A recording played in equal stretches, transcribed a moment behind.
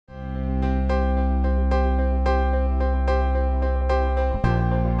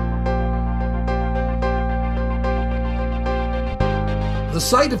The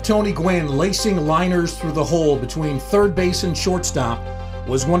sight of Tony Gwynn lacing liners through the hole between third base and shortstop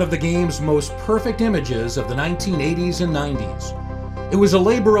was one of the game's most perfect images of the 1980s and 90s. It was a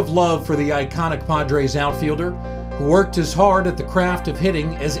labor of love for the iconic Padres outfielder, who worked as hard at the craft of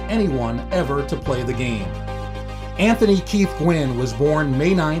hitting as anyone ever to play the game. Anthony Keith Gwynn was born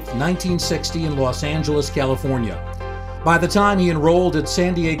May 9, 1960 in Los Angeles, California. By the time he enrolled at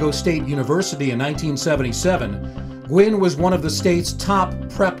San Diego State University in 1977, Gwynn was one of the state's top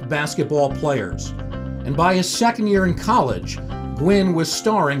prep basketball players. And by his second year in college, Gwynn was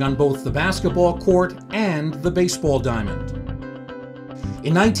starring on both the basketball court and the baseball diamond.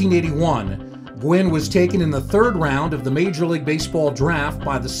 In 1981, Gwynn was taken in the third round of the Major League Baseball draft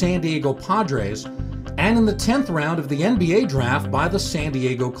by the San Diego Padres and in the 10th round of the NBA draft by the San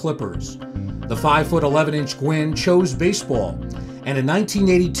Diego Clippers. The 5'11" Gwynn chose baseball, and in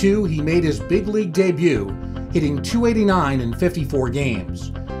 1982 he made his big league debut, hitting .289 in 54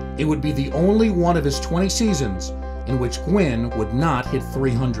 games. It would be the only one of his 20 seasons in which Gwynn would not hit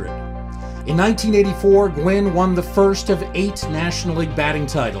 .300. In 1984, Gwynn won the first of 8 National League batting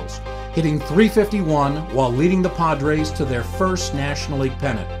titles, hitting .351 while leading the Padres to their first National League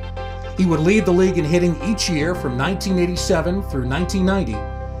pennant. He would lead the league in hitting each year from 1987 through 1990,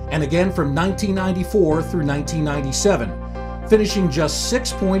 and again from 1994 through 1997, finishing just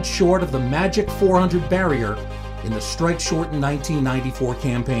 6 points short of the magic 400 barrier in the strike-shortened 1994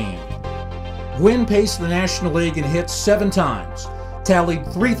 campaign. Gwynn paced the National League in hits 7 times, tallied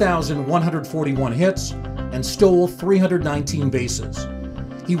 3,141 hits, and stole 319 bases.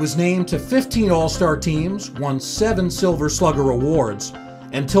 He was named to 15 All-Star teams, won 7 Silver Slugger awards,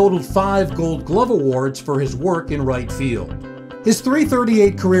 and totaled 5 Gold Glove awards for his work in right field. His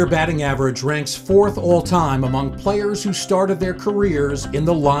 .338 career batting average ranks 4th all-time among players who started their careers in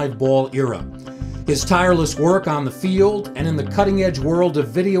the live ball era. His tireless work on the field and in the cutting-edge world of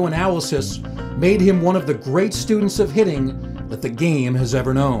video analysis made him one of the great students of hitting that the game has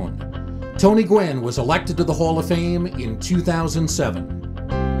ever known. Tony Gwynn was elected to the Hall of Fame in 2007.